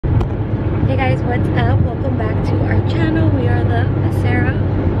Hey guys, what's up? Welcome back to our channel. We are the Sarah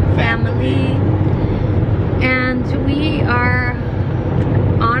family. And we are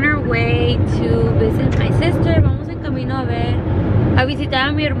on our way to visit my sister. Vamos en camino a visitar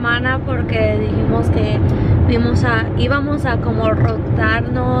a mi hermana porque dijimos que íbamos a como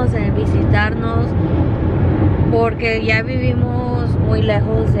rotarnos, visitarnos, porque ya vivimos muy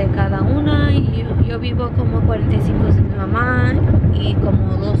lejos de cada una. Y yo vivo como 45 de mi mamá y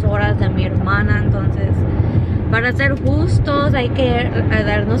como 2 horas de mi hermana, entonces para ser justos hay que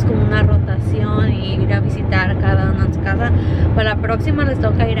darnos como una rotación y ir a visitar cada una de su casa. Para la próxima les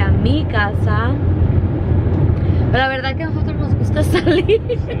toca ir a mi casa. Pero la verdad que a nosotros nos gusta salir.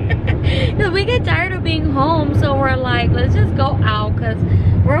 Because we get tired of being home, so we're like, let's just go out, because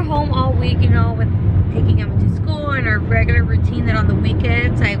we're home all week, you know, with taking them to school and our regular routine that on the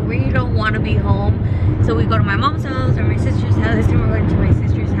weekends, like, we don't want to be home. So we go to my mom's house or my sister's house. This time we're going to my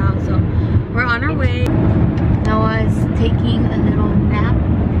sister's house, so we're on our way. Noah is taking a little nap.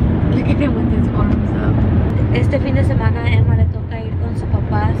 Look at him with his arms up. Este fin de semana Emma le toca ir con su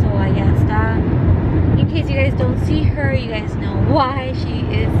papá, so allá está. In case you guys don't see her, you guys know why. She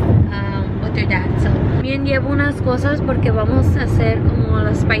is with her dad. So también llevo unas cosas porque vamos a hacer como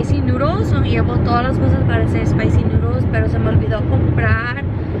las spicy noodles. So llevo todas las cosas para hacer spicy noodles, pero se me olvidó comprar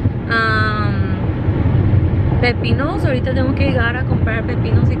pepinos. Ahorita tengo que llegar a comprar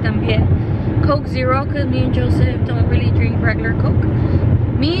pepinos y también Coke Zero, because me and Joseph don't really drink regular Coke.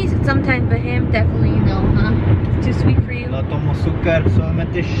 Me sometimes, but him definitely no, huh? It's too sweet for you. No tomo azúcar,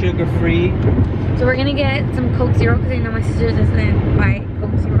 solamente sugar free. So we're gonna get some Coke Zero because I know my sister doesn't buy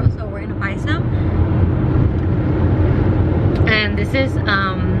Coke Zero, so we're gonna buy some. And this is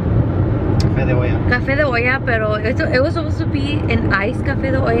Café de olla. Café de olla, pero it was supposed to be an iced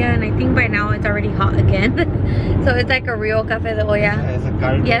café de olla, and I think by now it's already hot again. So it's like a real café de olla. Es a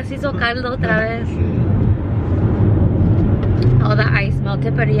caldo. Yes, hizo caldo otra vez. All the ice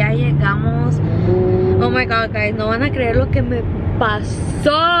melted, pero ya llegamos. Oh my god, guys, no van a creer lo que me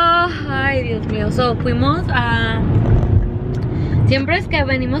pasó. Ay, Dios mío. So fuimos a... Siempre es que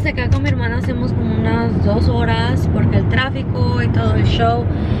venimos acá con mi hermana hacemos como unas 2 horas porque el tráfico y todo el show.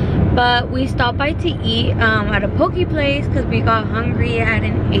 But we stopped by to eat at a poke place because we got hungry. I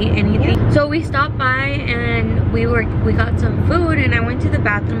hadn't ate anything. So we stopped by and we got some food, and I went to the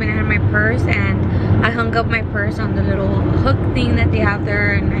bathroom and I had my purse, and I hung up my purse on the little hook thing that they have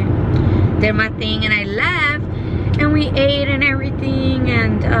there, and I did my thing and I left, and we ate and everything,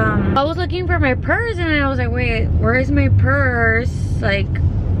 and I was looking for my purse and I was like, wait, where's my purse? Like,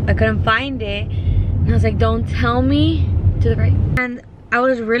 I couldn't find it, and I was like, don't tell me. To the right. And I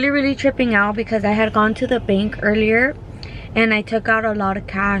was really tripping out because I had gone to the bank earlier and I took out a lot of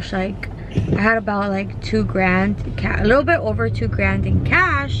cash. Like, I had about like 2 grand, a little bit over 2 grand in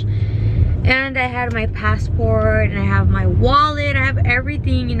cash, and I had my passport and I have my wallet, I have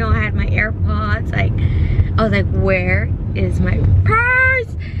everything, you know. I had my AirPods. Like, I was like, where is my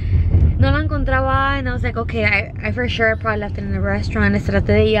purse? No la encontraba, and I was like, okay, I for sure probably left it in the restaurant. Les traté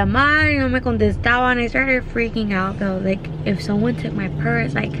de llamar y no me contestaban. I started freaking out though. Like, if someone took my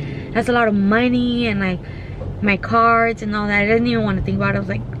purse, like, that's a lot of money, and like my cards and all that. I didn't even want to think about it. I was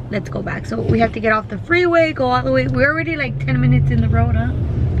like, let's go back. So we have to get off the freeway, go all the way. We're already like 10 minutes in the road, huh?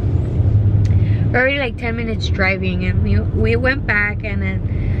 We're already like 10 minutes driving, and we went back, and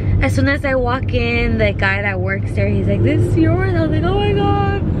then as soon as I walk in, the guy that works there, he's like, this is yours? I was like, oh my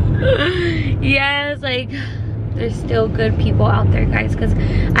god. Yes, like, there's still good people out there, guys, because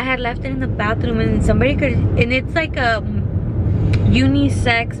I had left it in the bathroom and somebody could, and it's like a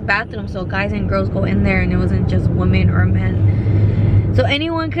unisex bathroom, so guys and girls go in there, and it wasn't just women or men, so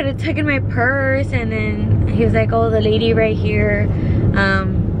anyone could have taken my purse. And then he was like, oh, the lady right here,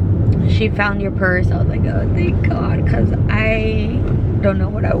 she found your purse. I was like, oh, thank god, because I don't know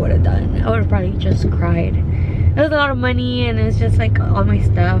what I would have done. I would have probably just cried. It was a lot of money, and it's just like all my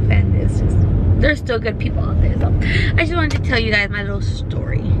stuff, and it's just, there's still good people out there. So I just wanted to tell you guys my little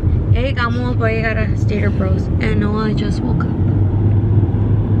story. Llegamos, voy a llegar a Stater Bros, and Noah just woke up.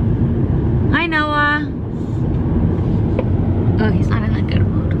 Hi, Noah. Oh, he's not in a good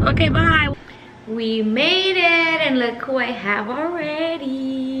mood. Okay, bye. We made it, and look who I have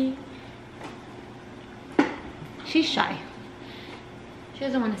already. She's shy. She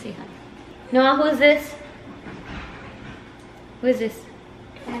doesn't want to say hi. Noah, who's this? Who is this?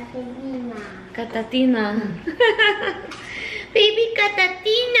 Catatina. Baby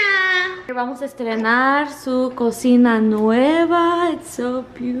Catatina. Vamos a estrenar su cocina nueva. It's so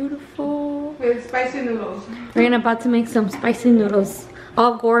beautiful. With spicy noodles. We're about to make some spicy noodles.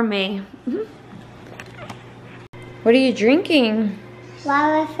 All gourmet. What are you drinking?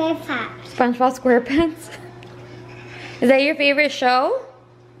 What was my favorite? SpongeBob SquarePants. Is that your favorite show?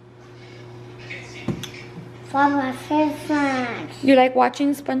 What was my favorite? You like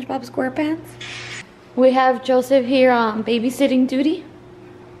watching SpongeBob SquarePants? We have Joseph here on babysitting duty.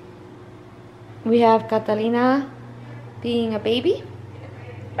 We have Catalina being a baby.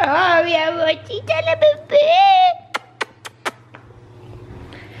 Oh, we have a baby.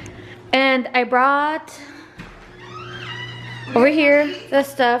 And I brought over here the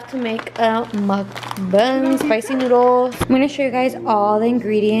stuff to make a mukbang, spicy noodles. I'm gonna show you guys all the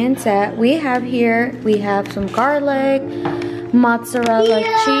ingredients that we have here. We have some garlic, mozzarella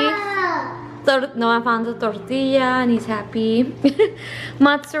cheese. Noah found the tortilla and he's happy.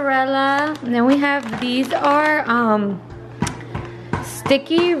 Mozzarella. And then we have, these are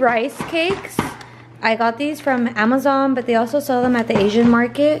sticky rice cakes. I got these from Amazon, but they also sell them at the Asian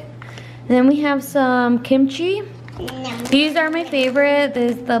market. And then we have some kimchi. These are my favorite.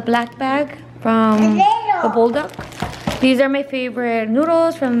 This is the black bag from the Bulldog. These are my favorite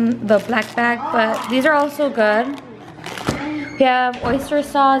noodles from the black bag, but these are also good. We have oyster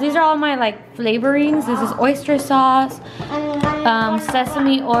sauce. These are all my like flavorings. This is oyster sauce,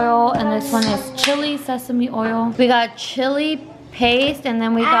 sesame oil, and this one is chili sesame oil. We got chili paste, and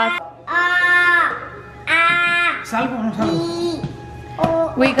then we got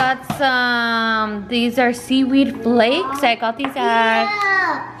some, these are seaweed flakes. I got these at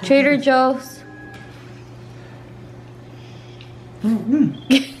Trader Joe's.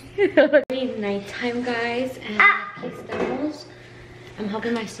 Nighttime, guys, and aquí estamos. I'm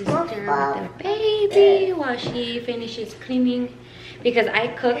helping my sister with the baby while she finishes cleaning because I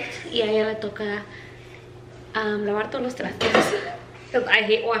cooked y a ella le toca lavar todos los trastes because I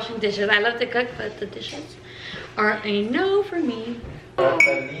hate washing dishes. I love to cook, but the dishes are a no for me.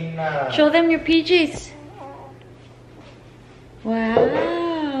 Show them your PJs.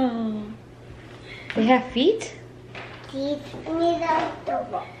 Wow. They have feet? I'm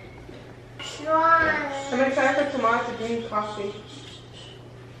excited for tomorrow to drink coffee.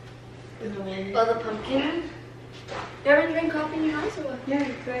 Oh, the pumpkin? You haven't drank coffee in your house or what? Yeah,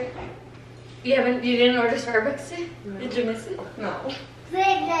 it's great. You didn't order Starbucks today? No. Did you miss it? No.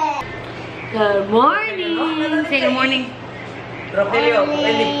 Good morning. Say good morning. Rogelio,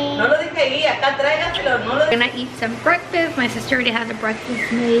 no lo dije ahí, acá tráigaselo, no lo. We're gonna eat some breakfast. My sister already has a breakfast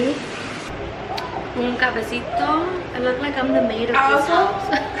made. Un cafecito. I look like I'm the maid of this house.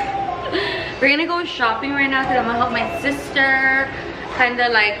 We're gonna go shopping right now because I'm gonna help my sister kind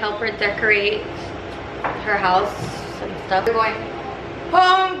of like help her decorate her house and stuff. We're going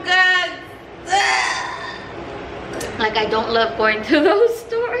home, guys. Like I don't love going to those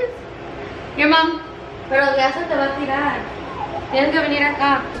stores. Here, mom. Pero el gas se te va a tirar. Tienes que venir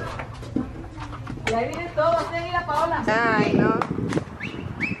acá. Y ahí viene todo, usted y la Paola. Ay, no.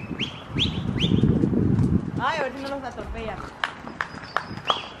 Ay, a ver si no los atropella.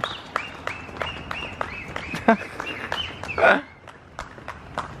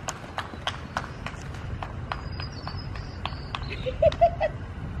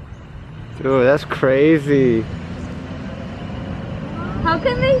 Dude, that's crazy. How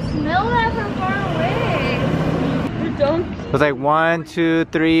can they smell that from far away? The donkey. It was like 1, 2,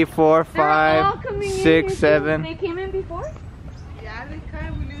 3, 4, 5, 6, 7. They came in before? Yeah, they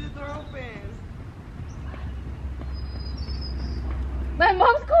come. We leave the door open. My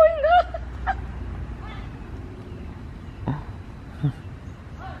mom's going up.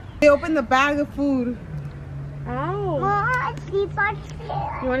 They opened the bag of food. Ow.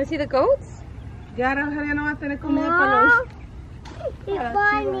 You want to see the goats? Ya Rogelio no va a tener comida para los. It's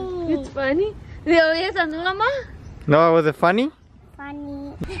funny. It's funny. ¿Le oyes a no, mamá? No, was it funny?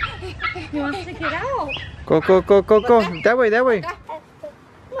 Funny. He wants to get out. Go, go, go, go, go. That way, that way.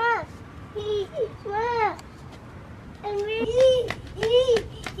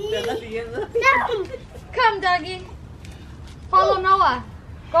 Come, doggy. Follow Noah.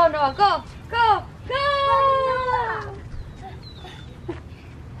 Go, Noah. Go. Go. Go.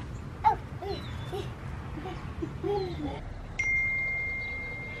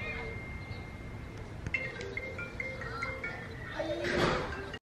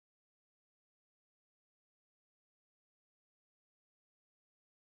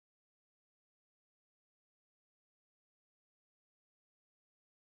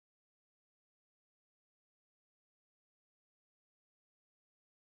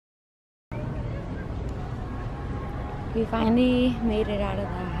 We finally made it out of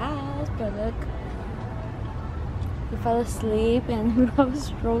the house, but look, we fell asleep and we don't have a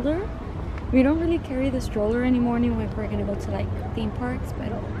stroller. We don't really carry the stroller anymore anyway if we're gonna go to like theme parks,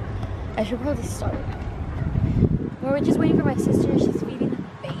 but I should probably start. We're just waiting for my sister. She's feeding the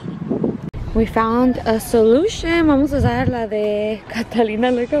baby. We found a solution. Vamos a usar la de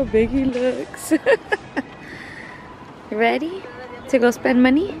Catalina. Look how big he looks. You ready to go spend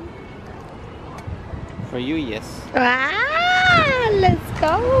money? For you, yes. Ah, let's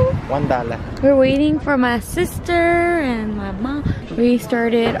go. $1. We're waiting for my sister and my mom. We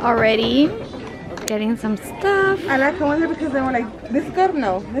started already getting some stuff. I like the ones because they were like, this is good,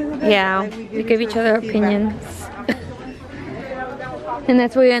 no. This is good. Yeah, Like, we give each other feedback. opinions. And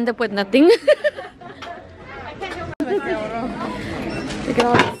that's why we end up with nothing. Look at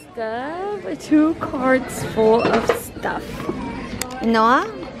all this stuff. 2 carts full of stuff. Noah,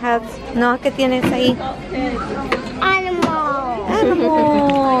 ¿qué tienes ahí? Animal.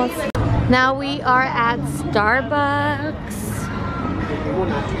 Animals. Now we are at Starbucks.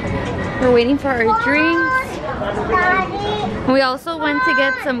 We're waiting for our drinks. We also went to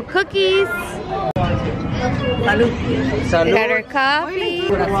get some cookies. Salud. Got our coffee.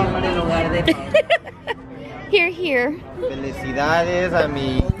 Here. Felicidades a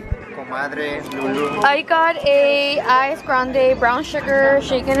mi comadre Lulu. I got a ice grande brown sugar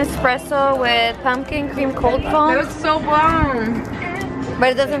shaken espresso with pumpkin cream cold That foam. looks so bomb. But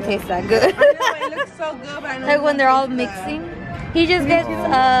it doesn't taste that good. I know, it looks so good, but I know Like when they're all mixing. He just gets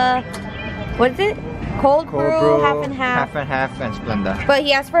what is it? Cold brew, half and half. Half and half and Splenda. But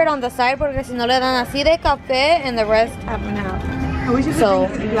he asked for it on the side porque si no le dan así de café and the rest half and half. I wish you could So,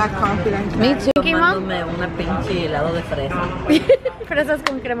 drink black coffee like Me that. too. Okay, Mom? Una pinche helado de fresa. Fresas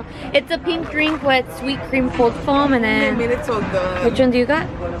con crema. It's a pink drink with sweet cream cold foam and They then made it so good. which one do you got?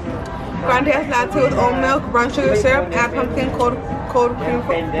 Grande has latte with oat milk, brown sugar syrup, and pumpkin cold cream.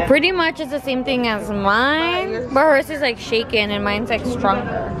 Pretty much it's the same thing as mine, but hers is like shaken and mine's like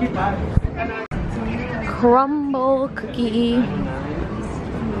stronger. Crumble cookie.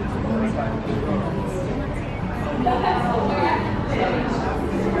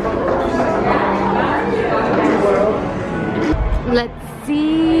 Let's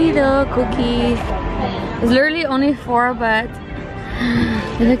see the cookies. It's literally only 4, but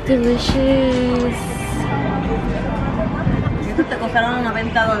they look delicious. Estos te costaron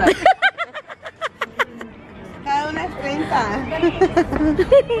 $90. Cada una es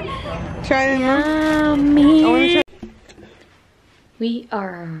 30. Try it, Mom. Yummy. We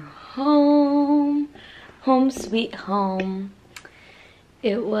are home. Home sweet home.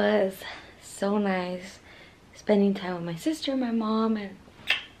 It was so nice spending time with my sister, my mom, and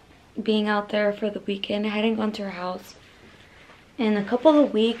being out there for the weekend. I hadn't gone to her house in a couple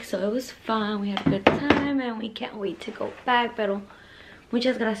of weeks, so it was fun. We had a good time and we can't wait to go back. Pero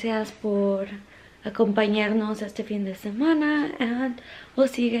muchas gracias por acompañarnos este fin de semana, and we'll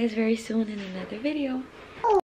see you guys very soon in another video.